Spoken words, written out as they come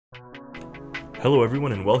Hello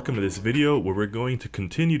everyone and welcome to this video where we're going to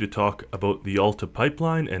continue to talk about the ALTA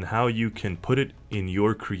pipeline and how you can put it in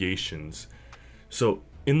your creations. So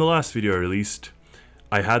in the last video I released,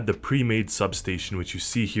 I had the pre-made substation which you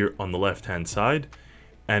see here on the left hand side,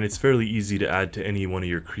 and it's fairly easy to add to any one of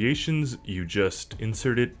your creations. You just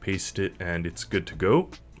insert it, paste it, and it's good to go.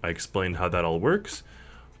 I explained how that all works,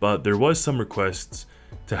 but there was some requests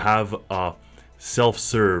to have a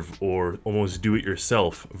self-serve or almost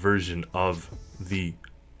do-it-yourself version of the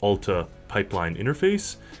ALTA pipeline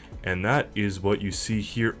interface, and that is what you see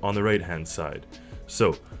here on the right hand side.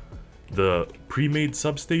 So the pre-made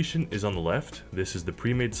substation is on the left. This is the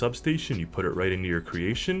pre-made substation. You put it right into your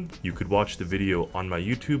creation. You could watch the video on my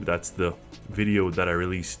YouTube. That's the video that I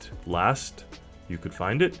released last. You could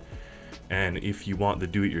find it. And if you want the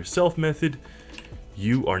do-it-yourself method,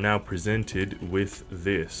 you are now presented with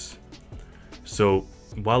this. So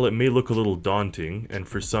while it may look a little daunting, and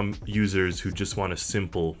for some users who just want a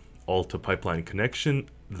simple ALTA pipeline connection,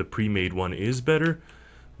 the pre-made one is better.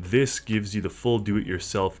 This gives you the full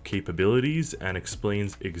do-it-yourself capabilities and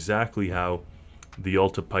explains exactly how the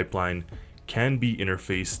ALTA pipeline can be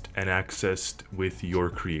interfaced and accessed with your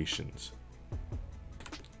creations.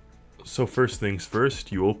 So first things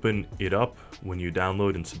first, you open it up when you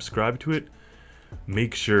download and subscribe to it.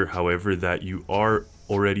 Make sure, however, that you are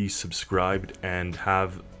already subscribed and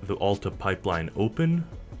have the ALTA pipeline open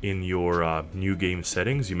in your new game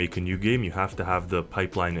settings. You make a new game, you have to have the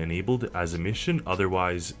pipeline enabled as a mission,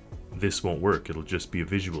 otherwise this won't work. It'll just be a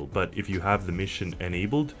visual. But if you have the mission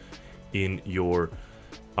enabled in your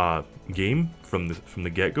game from the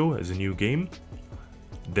get-go as a new game,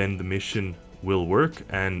 then the mission will work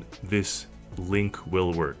and this link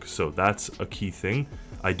will work. So that's a key thing.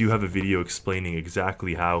 I do have a video explaining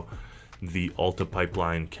exactly how the ALTA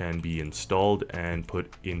pipeline can be installed and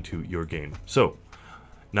put into your game. So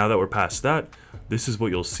now that we're past that, this is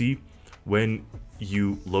what you'll see when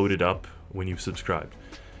you load it up when you've subscribed.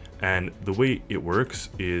 And the way it works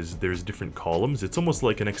is there's different columns. It's almost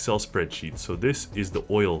like an Excel spreadsheet. So this is the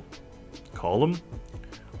oil column.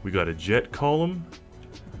 We got a jet column.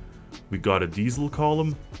 We got a diesel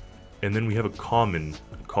column. And then we have a common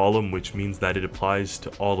column, which means that it applies to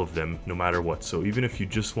all of them no matter what. So even if you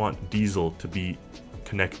just want diesel to be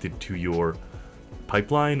connected to your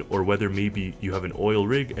pipeline, or whether maybe you have an oil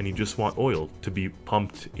rig and you just want oil to be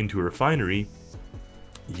pumped into a refinery,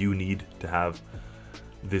 you need to have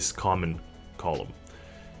this common column.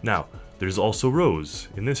 Now there's also rows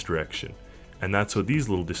in this direction, and that's what these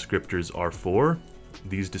little descriptors are for.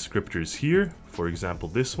 These descriptors here, for example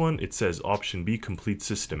this one, it says option B complete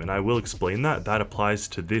system, and I will explain that. That applies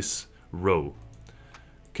to this row.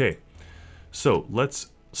 Okay, so let's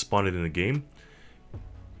spawn it in the game.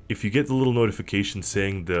 If you get the little notification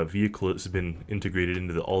saying the vehicle has been integrated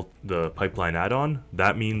into the pipeline add-on,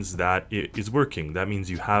 that means that it is working. That means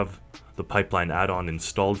you have the pipeline add-on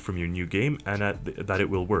installed from your new game and that it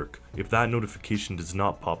will work. If that notification does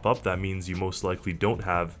not pop up, that means you most likely don't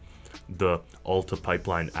have the ALTA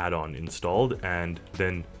pipeline add-on installed, and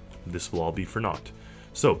then this will all be for naught.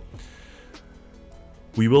 So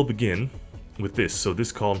we will begin with this. So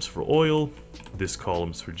this column's for oil, this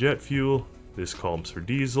column's for jet fuel, this column's for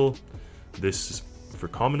diesel, this is for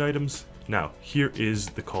common items. Now here is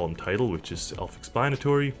the column title, which is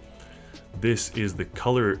self-explanatory. This is the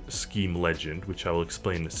color scheme legend, which I will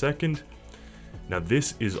explain in a second. Now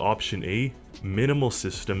this is option A, minimal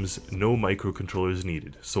systems, no microcontrollers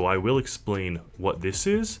needed. So I will explain what this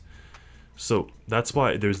is. So that's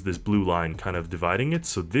why there's this blue line kind of dividing it.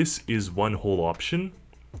 So this is one whole option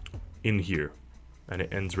in here, and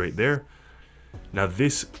it ends right there. Now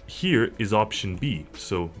this here is option B.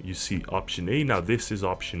 So you see option A, now this is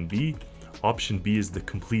option B. Option B is the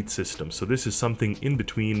complete system. So this is something in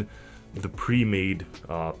between the pre-made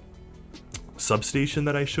substation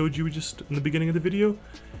that I showed you just in the beginning of the video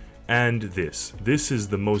and this. This is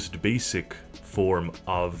the most basic form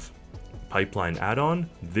of pipeline add-on.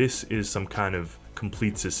 This is some kind of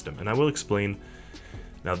complete system, and I will explain.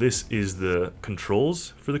 Now this is the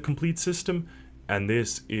controls for the complete system, and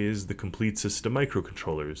this is the complete system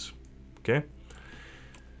microcontrollers. Okay,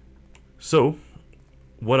 so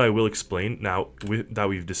what I will explain now that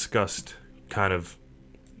we've discussed kind of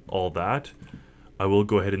all that, I will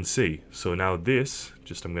go ahead and say, so now this,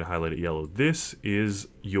 I'm going to highlight it yellow, this is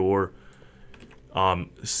your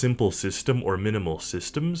simple system or minimal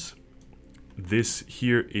systems. This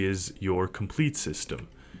here is your complete system.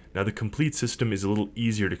 Now the complete system is a little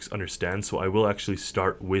easier to understand, so I will actually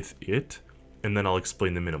start with it, and then I'll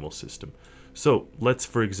explain the minimal system. So let's,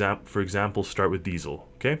 for example, start with diesel,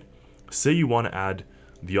 okay? Say you want to add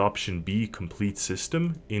the option B, complete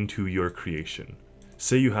system, into your creation.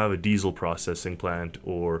 Say you have a diesel processing plant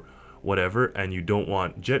or whatever, and you don't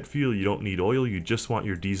want jet fuel, you don't need oil, you just want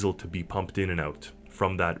your diesel to be pumped in and out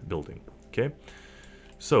from that building. Okay,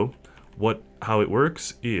 so how it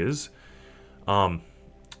works is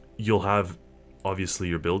you'll have obviously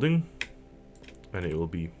your building, and it will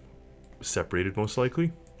be separated most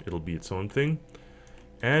likely. It'll be its own thing,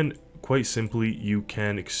 and quite simply you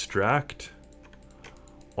can extract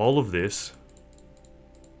all of this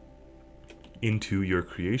into your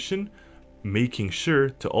creation, making sure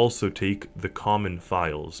to also take the common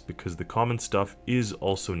files, because the common stuff is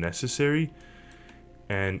also necessary.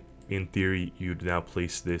 And in theory, you'd now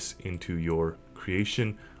place this into your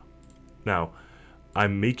creation. Now,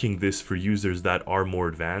 I'm making this for users that are more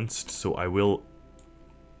advanced, so I will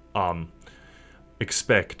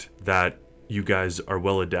expect that you guys are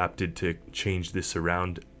well adapted to change this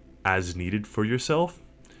around as needed for yourself.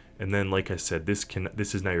 And then, like I said, this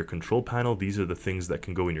is now your control panel. These are the things that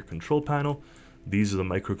can go in your control panel. These are the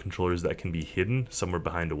microcontrollers that can be hidden somewhere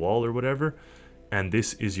behind a wall or whatever. And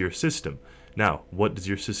this is your system. Now, what does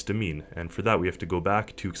your system mean? And for that, we have to go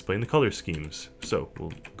back to explain the color schemes. So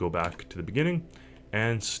we'll go back to the beginning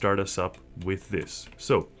and start us up with this.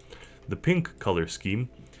 So the pink color scheme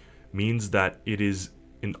means that it is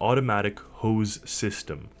an automatic hose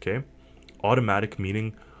system, okay? Automatic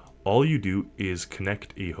meaning all you do is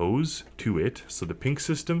connect a hose to it. So the pink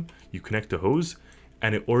system, you connect a hose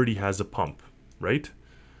and it already has a pump, right?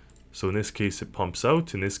 So in this case it pumps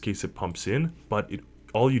out, in this case it pumps in, but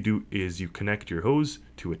all you do is you connect your hose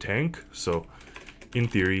to a tank. So in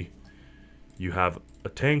theory, you have a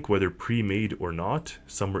tank, whether pre-made or not,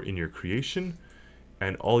 somewhere in your creation,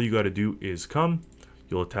 and all you got to do is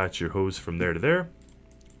you'll attach your hose from there to there,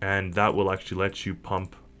 and that will actually let you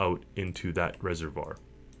pump out into that reservoir.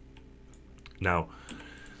 Now,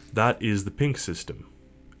 that is the pink system.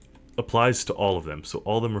 Applies to all of them. So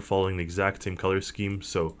all of them are following the exact same color scheme.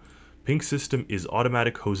 So pink system is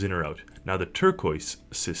automatic hose in or out. Now the turquoise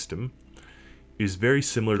system is very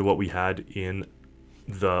similar to what we had in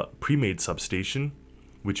the pre-made substation,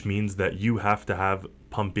 which means that you have to have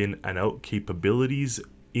pump in and out capabilities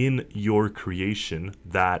in your creation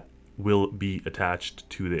that will be attached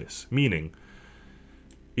to this. Meaning,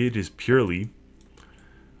 it is purely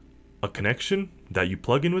a connection that you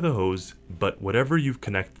plug in with a hose, but whatever you've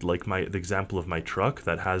connected, like the example of my truck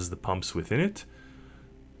that has the pumps within it,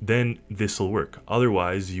 then this will work.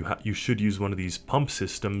 Otherwise, you should use one of these pump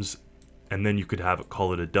systems, and then you could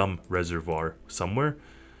call it a dumb reservoir somewhere,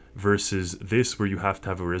 versus this where you have to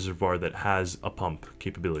have a reservoir that has a pump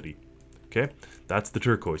capability. Okay, that's the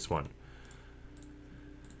turquoise one.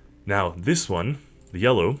 Now this one, the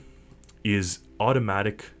yellow, is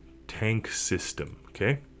automatic tank system.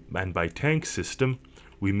 Okay. And by tank system,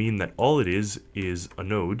 we mean that all it is a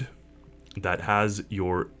node that has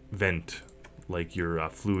your vent, like your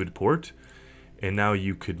fluid port. And now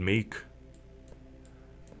you could make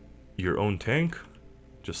your own tank,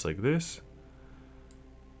 just like this.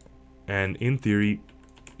 And in theory,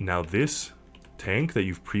 now this tank that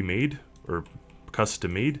you've pre-made or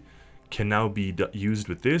custom made can now be used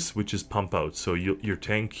with this, which is pump out. So your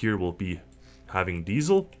tank here will be having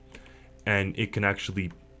diesel, and it can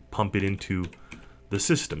actually pump it into the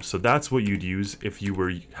system. So that's what you'd use if you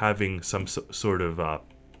were having some sort of a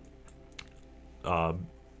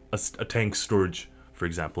tank storage, for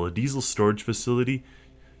example, a diesel storage facility.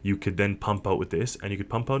 You could then pump out with this, and you could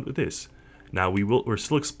pump out with this. Now we're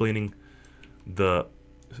still explaining the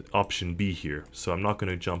option B here, so I'm not going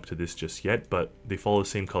to jump to this just yet, but they follow the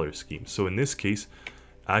same color scheme. So in this case,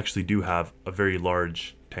 I actually do have a very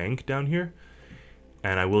large tank down here,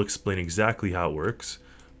 and I will explain exactly how it works.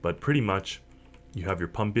 But pretty much, you have your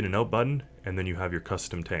pump in and out button, and then you have your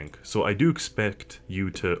custom tank. So I do expect you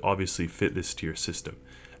to obviously fit this to your system.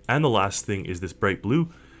 And the last thing is this bright blue,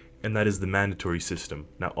 and that is the mandatory system.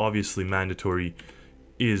 Now obviously mandatory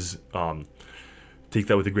is, take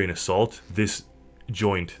that with a grain of salt. This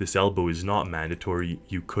joint, this elbow is not mandatory.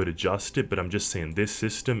 You could adjust it, but I'm just saying this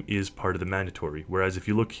system is part of the mandatory. Whereas if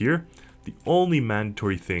you look here, the only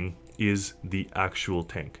mandatory thing is the actual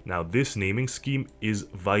tank. Now this naming scheme is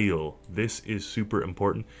vital. This is super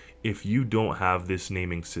important. If you don't have this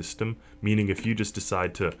naming system, meaning if you just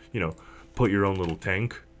decide to, put your own little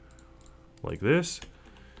tank like this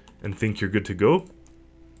and think you're good to go,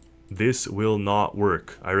 this will not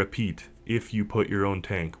work. I repeat, if you put your own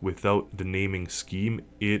tank without the naming scheme,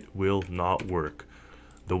 it will not work.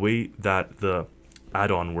 The way that the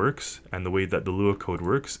add-on works and the way that the Lua code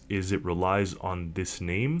works is it relies on this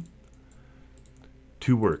name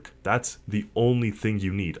to work. That's the only thing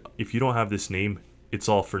you need. If you don't have this name, it's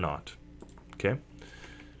all for naught. Okay,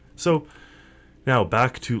 so now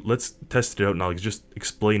back to, let's test it out and I'll just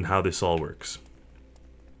explain how this all works.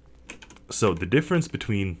 So the difference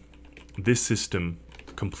between this system,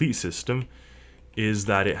 complete system, is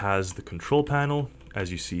that it has the control panel,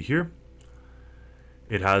 as you see here.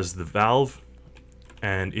 It has the valve,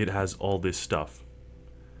 and it has all this stuff.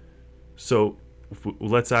 So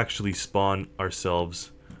let's actually spawn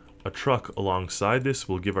ourselves a truck alongside this.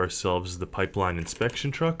 We'll give ourselves the pipeline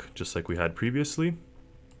inspection truck, just like we had previously.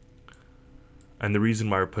 And the reason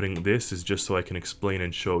why we're putting this is just so I can explain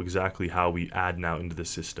and show exactly how we add now into the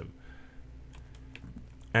system.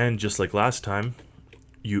 And just like last time,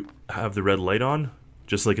 you have the red light on,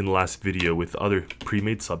 just like in the last video with other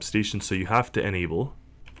pre-made substations, so you have to enable.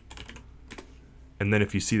 And then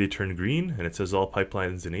if you see they turn green and it says all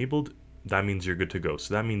pipelines enabled, that means you're good to go.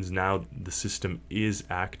 So that means now the system is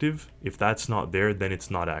active. If that's not there, then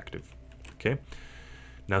it's not active. Okay.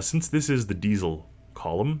 Now, since this is the diesel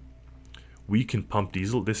column, we can pump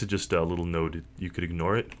diesel. This is just a little node. You could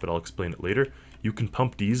ignore it, but I'll explain it later. You can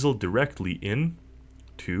pump diesel directly in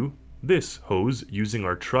to this hose using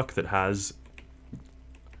our truck that has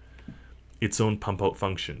its own pump out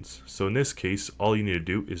functions. So in this case, all you need to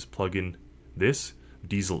do is plug in this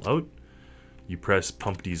diesel out. You press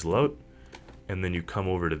pump diesel out, and then you come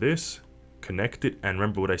over to this, connect it, and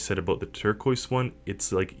remember what I said about the turquoise one,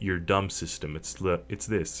 it's like your dumb system. It's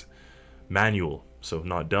this manual, so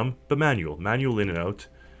not dumb but manual in and out.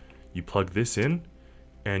 You plug this in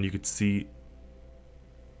and you could see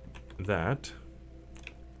that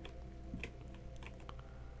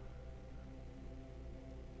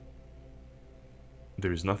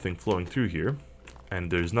there's nothing flowing through here, and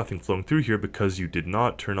there's nothing flowing through here because you did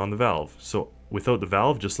not turn on the valve. So without the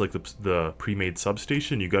valve, just like the pre-made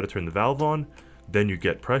substation, you got to turn the valve on, then you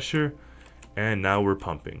get pressure, and now we're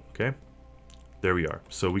pumping. Okay, there we are.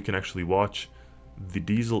 So we can actually watch the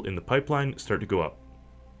diesel in the pipeline start to go up.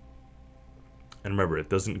 And remember, it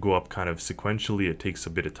doesn't go up kind of sequentially, it takes a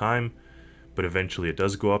bit of time, but eventually it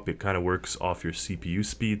does go up. It kind of works off your CPU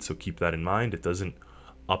speed, so keep that in mind. It doesn't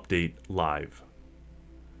update live,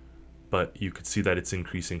 but you could see that it's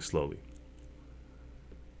increasing slowly.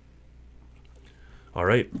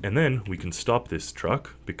 Alright, and then we can stop this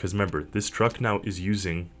truck, because remember, this truck now is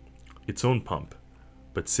using its own pump.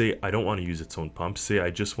 But say I don't want to use its own pump, say I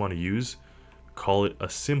just want to use, call it a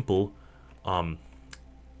simple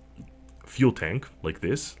fuel tank, like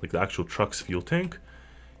this, like the actual truck's fuel tank.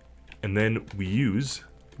 And then we use,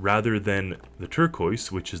 rather than the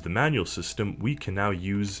turquoise, which is the manual system, we can now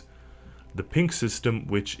use the pink system,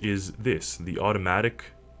 which is this, the automatic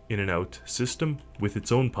in and out system with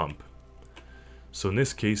its own pump. So in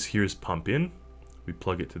this case, here's pump in, we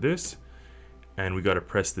plug it to this, and we got to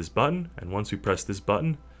press this button, and once we press this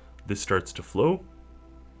button, this starts to flow,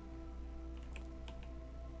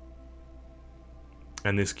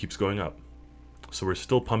 and this keeps going up. So we're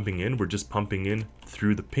still pumping in, we're just pumping in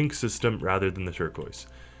through the pink system rather than the turquoise.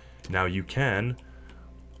 Now you can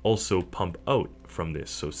also pump out from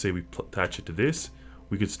this, so say we attach it to this,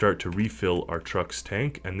 we could start to refill our truck's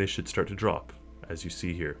tank, and this should start to drop, as you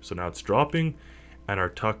see here. So now it's dropping, and our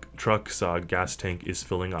truck's gas tank is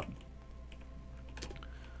filling up.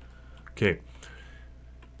 Okay,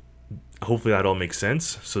 hopefully that all makes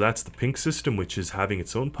sense. So that's the pink system, which is having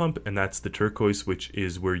its own pump, and that's the turquoise, which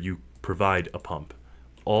is where you provide a pump.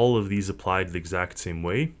 All of these apply the exact same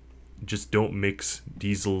way. Just don't mix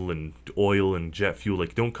diesel and oil and jet fuel.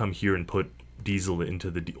 Like, don't come here and put diesel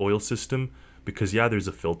into the oil system, because yeah, there's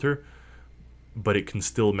a filter, but it can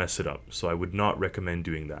still mess it up. So I would not recommend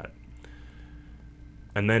doing that.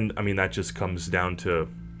 And then, I mean, that just comes down to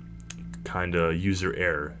kind of user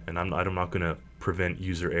error, and I'm not going to prevent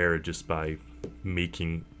user error just by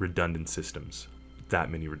making redundant systems.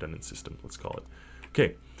 That many redundant systems, let's call it.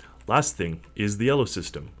 Okay, last thing is the yellow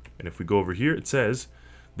system. And if we go over here, it says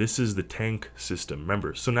this is the tank system.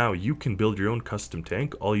 Remember, so now you can build your own custom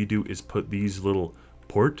tank. All you do is put these little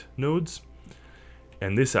port nodes,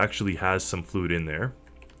 and this actually has some fluid in there.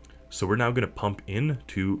 So we're now going to pump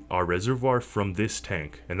into our reservoir from this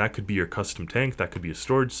tank, and that could be your custom tank, that could be a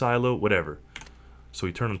storage silo, whatever. So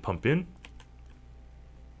we turn on pump in,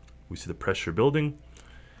 we see the pressure building,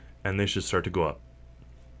 and they should start to go up.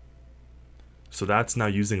 So that's now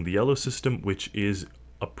using the yellow system, which is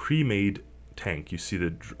a pre-made tank. You see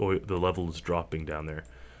the level is dropping down there.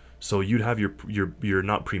 So you'd have your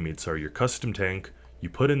not pre-made, sorry, your custom tank, you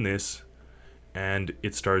put in this, and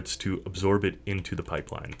it starts to absorb it into the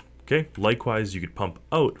pipeline. Okay, likewise, you could pump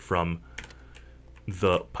out from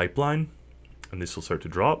the pipeline, and this will start to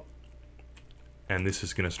drop, and this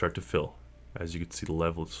is going to start to fill. As you can see, the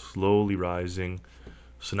level is slowly rising.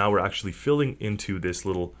 So now we're actually filling into this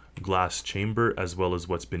little glass chamber as well as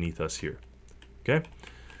what's beneath us here. Okay,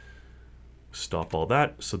 stop all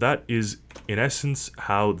that. So that is in essence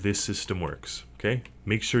how this system works. Okay,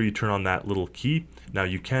 make sure you turn on that little key. Now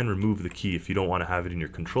you can remove the key if you don't want to have it in your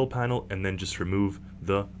control panel, and then just remove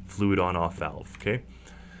the fluid on off valve. Okay,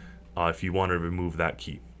 if you want to remove that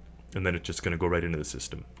key, and then it's just going to go right into the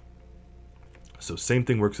system. So same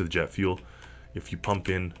thing works with jet fuel. If you pump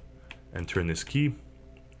in and turn this key,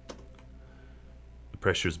 the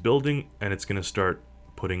pressure is building and it's going to start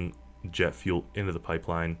putting jet fuel into the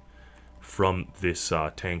pipeline from this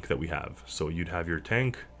tank that we have. So you'd have your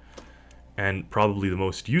tank, and probably the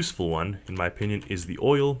most useful one, in my opinion, is the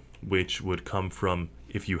oil, which would come from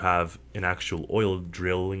if you have an actual oil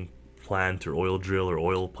drilling plant or oil drill or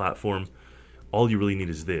oil platform. All you really need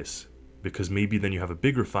is this, because maybe then you have a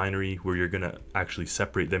big refinery where you're going to actually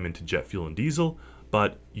separate them into jet fuel and diesel,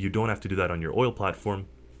 but you don't have to do that on your oil platform.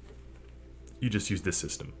 You just use this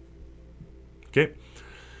system. Okay.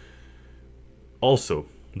 Also,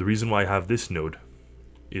 the reason why I have this node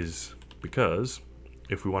is because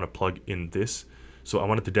if we want to plug in this, so I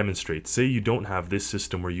wanted to demonstrate, say you don't have this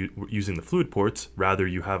system where you're using the fluid ports, rather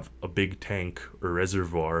you have a big tank or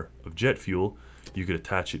reservoir of jet fuel, you could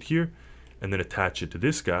attach it here and then attach it to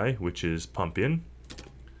this guy, which is pump in,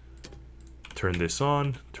 turn this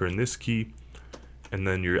on, turn this key, and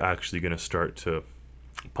then you're actually going to start to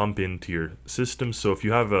pump into your system. So if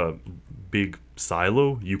you have a big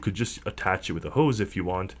silo, you could just attach it with a hose if you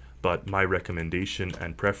want, but my recommendation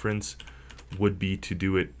and preference would be to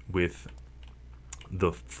do it with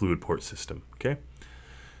the fluid port system. Okay,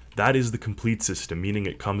 that is the complete system, meaning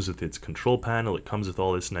it comes with its control panel, it comes with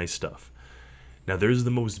all this nice stuff. Now there's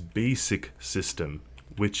the most basic system,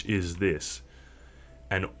 which is this,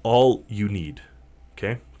 and all you need,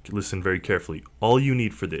 okay, listen very carefully, all you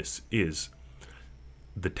need for this is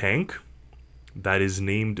the tank that is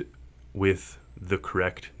named with the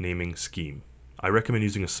correct naming scheme. I recommend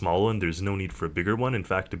using a small one. There's no need for a bigger one. In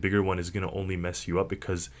fact, a bigger one is going to only mess you up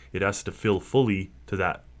because it has to fill fully to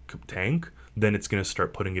that tank. Then it's going to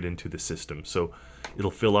start putting it into the system. So it'll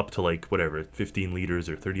fill up to like whatever, 15 liters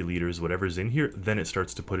or 30 liters, whatever's in here. Then it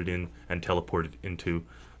starts to put it in and teleport it into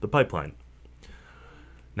the pipeline.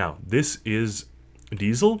 Now, this is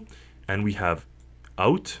diesel, and we have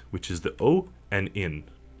out, which is the O, and in.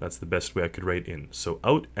 That's the best way I could write in. So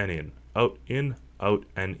out and in, out, in, out,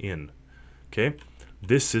 and in. Okay,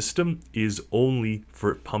 this system is only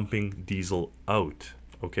for pumping diesel out.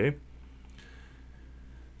 Okay,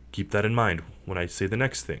 keep that in mind when I say the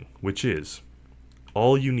next thing, which is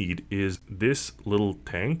all you need is this little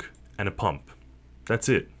tank and a pump. That's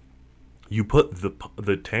it. You put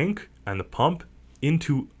the tank and the pump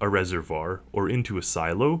into a reservoir or into a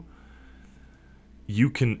silo. You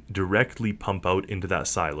can directly pump out into that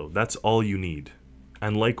silo. That's all you need.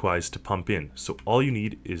 And likewise to pump in. So all you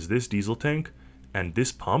need is this diesel tank and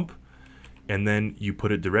this pump, and then you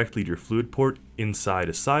put it directly to your fluid port inside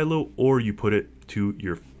a silo, or you put it to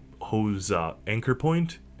your hose anchor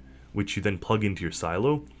point, which you then plug into your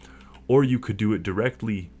silo, or you could do it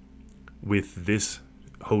directly with this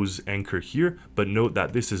hose anchor here, but note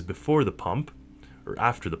that this is before the pump, or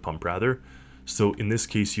after the pump rather. So in this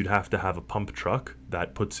case, you'd have to have a pump truck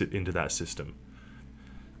that puts it into that system.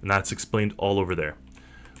 And that's explained all over there.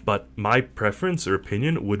 But my preference or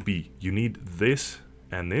opinion would be you need this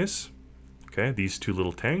and this, okay, these two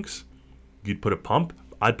little tanks. You'd put a pump.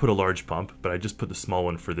 I'd put a large pump, but I just put the small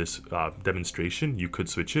one for this demonstration. You could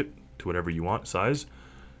switch it to whatever you want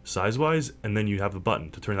size-wise, and then you have a button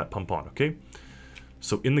to turn that pump on, okay?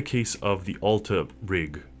 So in the case of the ALTA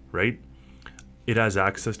rig, right, it has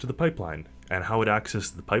access to the pipeline. And how it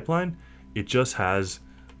accesses the pipeline, it just has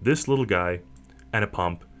this little guy and a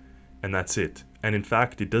pump, and that's it. And in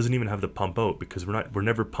fact, it doesn't even have the pump out because we're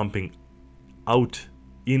never pumping out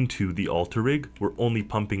into the ALTA rig. We're only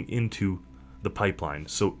pumping into the pipeline.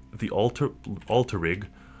 So the ALTA rig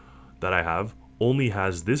that I have only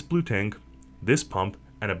has this blue tank, this pump,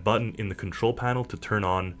 and a button in the control panel to turn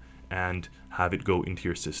on and have it go into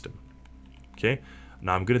your system. Okay.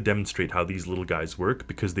 Now I'm going to demonstrate how these little guys work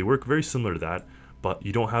because they work very similar to that, but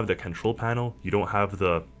you don't have the control panel, you don't have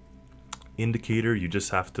the indicator, you just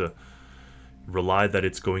have to rely that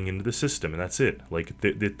it's going into the system, and that's it. Like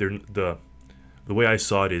the way I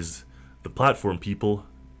saw it is the platform people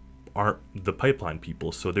aren't the pipeline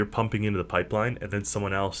people, so they're pumping into the pipeline, and then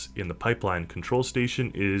someone else in the pipeline control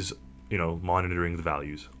station is, you know, monitoring the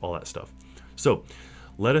values, all that stuff. So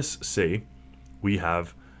let us say we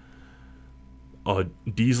have a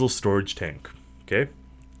diesel storage tank, okay,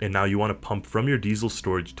 and now you want to pump from your diesel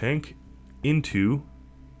storage tank into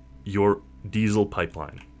your diesel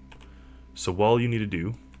pipeline. So all you need to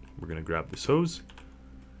do, we're going to grab this hose,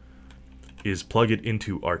 is plug it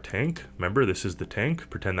into our tank. Remember, this is the tank.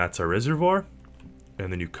 Pretend that's our reservoir.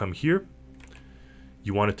 And then you come here.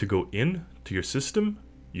 You want it to go in to your system.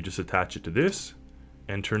 You just attach it to this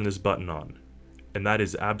and turn this button on. And that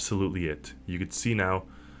is absolutely it. You can see now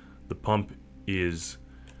the pump is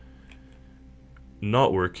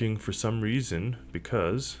not working for some reason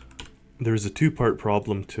because there's a two-part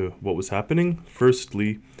problem to what was happening.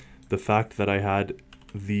 Firstly, the fact that I had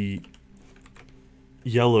the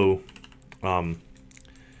yellow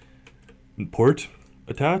port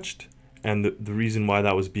attached, and the reason why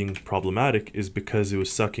that was being problematic is because it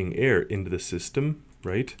was sucking air into the system,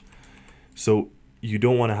 right? So you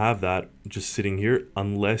don't want to have that just sitting here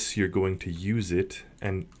unless you're going to use it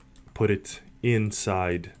and put it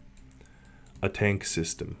inside a tank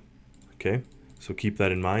system, okay? So keep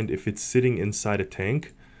that in mind. If it's sitting inside a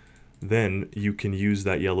tank, then you can use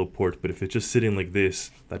that yellow port, but if it's just sitting like this,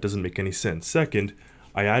 that doesn't make any sense. Second,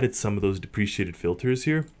 I added some of those depreciated filters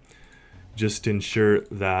here just to ensure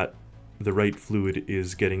that the right fluid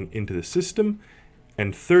is getting into the system.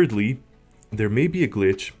 And thirdly, there may be a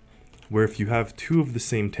glitch where if you have two of the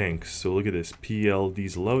same tanks, so look at this, PL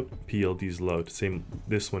diesel out, PL diesel out, same,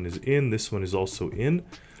 this one is in, this one is also in,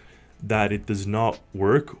 that it does not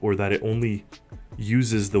work, or that it only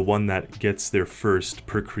uses the one that gets there first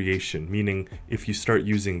per creation, meaning if you start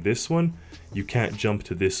using this one, you can't jump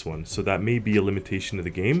to this one. So that may be a limitation of the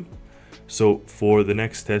game. So for the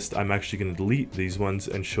next test, I'm actually going to delete these ones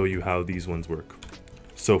and show you how these ones work.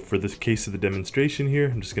 So for the case of the demonstration here,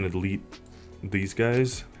 I'm just going to delete these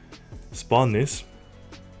guys, spawn this,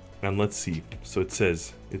 and let's see. So it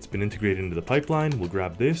says it's been integrated into the pipeline. We'll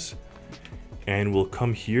grab this and we'll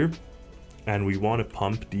come here and we want to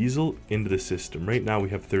pump diesel into the system. Right now we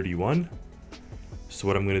have 31. So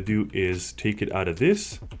what I'm going to do is take it out of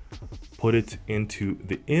this, put it into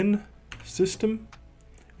the in system,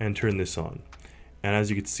 and turn this on. And as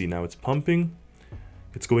you can see now, it's pumping,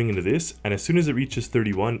 it's going into this, and as soon as it reaches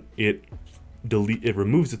 31, it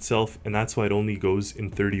removes itself, and that's why it only goes in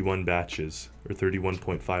 31 batches, or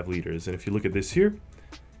 31.5 liters. And if you look at this here,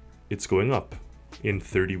 it's going up in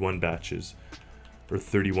 31 batches, or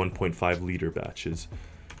 31.5 liter batches.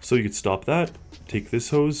 So you could stop that, take this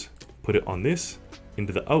hose, put it on this,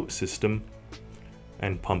 into the out system,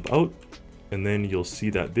 and pump out, and then you'll see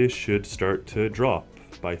that this should start to drop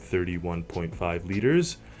by 31.5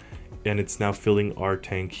 liters, and it's now filling our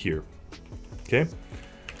tank here. Okay,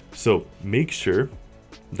 so make sure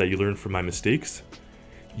that you learn from my mistakes.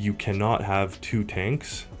 You cannot have two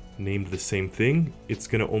tanks named the same thing. It's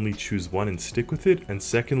going to only choose one and stick with it. And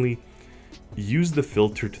secondly, use the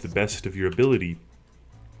filter to the best of your ability.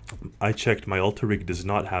 I checked, my ALTA rig does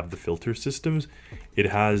not have the filter systems. It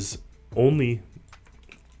has only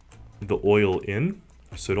the oil in,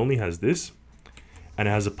 so it only has this, and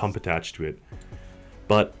it has a pump attached to it.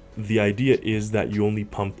 But the idea is that you only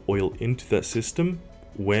pump oil into that system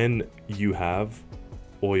when you have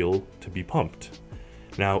oil to be pumped.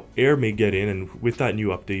 Now, air may get in, and with that new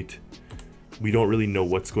update, we don't really know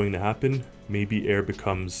what's going to happen. Maybe air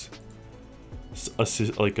becomes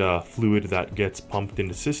like a fluid that gets pumped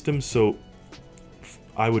into systems. So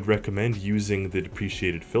I would recommend using the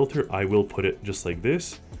depreciated filter. I will put it just like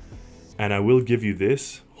this, and I will give you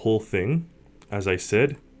this whole thing, as I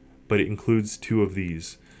said, but it includes two of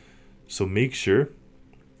these. So make sure,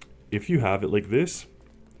 if you have it like this,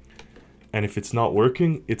 and if it's not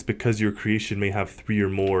working, it's because your creation may have 3 or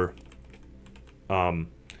more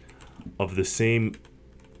of the same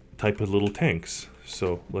type of little tanks.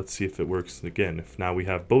 So let's see if it works again. If now we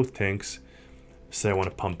have both tanks, say I want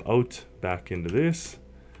to pump out back into this,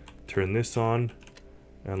 turn this on,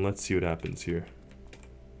 and let's see what happens here.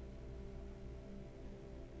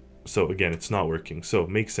 So again, it's not working. So it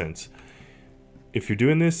makes sense. If you're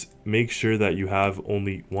doing this, make sure that you have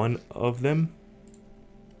only one of them,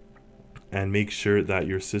 and make sure that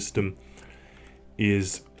your system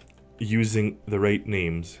is using the right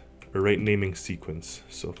names, or right naming sequence.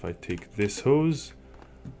 So if I take this hose,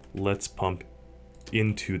 let's pump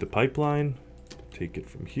into the pipeline, take it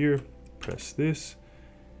from here, press this,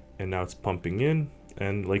 and now it's pumping in.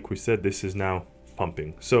 And like we said, this is now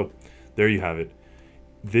pumping. So there you have it.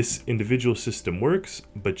 This individual system works,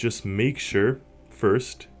 but just make sure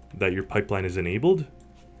first that your pipeline is enabled,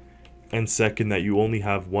 and second that you only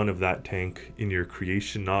have one of that tank in your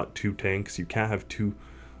creation, not two tanks. You can't have two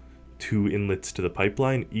inlets to the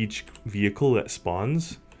pipeline. Each vehicle that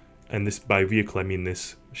spawns, and this, by vehicle I mean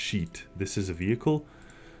this sheet, this is a vehicle,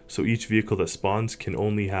 so each vehicle that spawns can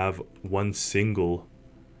only have one single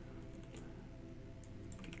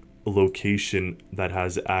location that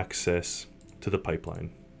has access to the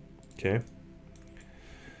pipeline. Okay.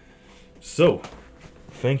 So,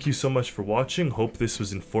 thank you so much for watching. Hope this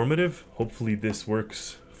was informative. Hopefully this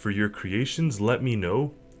works for your creations. Let me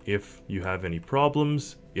know if you have any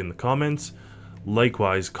problems in the comments.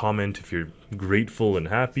 Likewise, comment if you're grateful and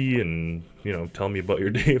happy, and tell me about your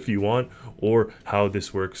day if you want, or how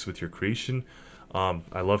this works with your creation.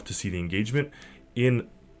 I love to see the engagement. In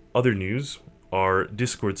other news, our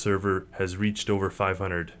Discord server has reached over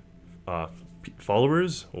 500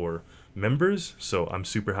 followers or members, so I'm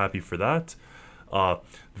super happy for that.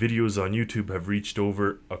 Videos on YouTube have reached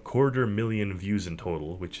over 250,000 views in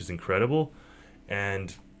total, which is incredible,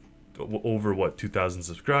 and over 2,000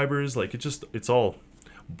 subscribers. Like, it's all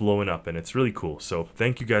blowing up, and it's really cool. So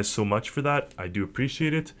thank you guys so much for that. I do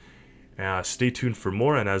appreciate it. Stay tuned for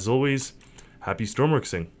more, and as always, happy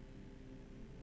Stormworksing.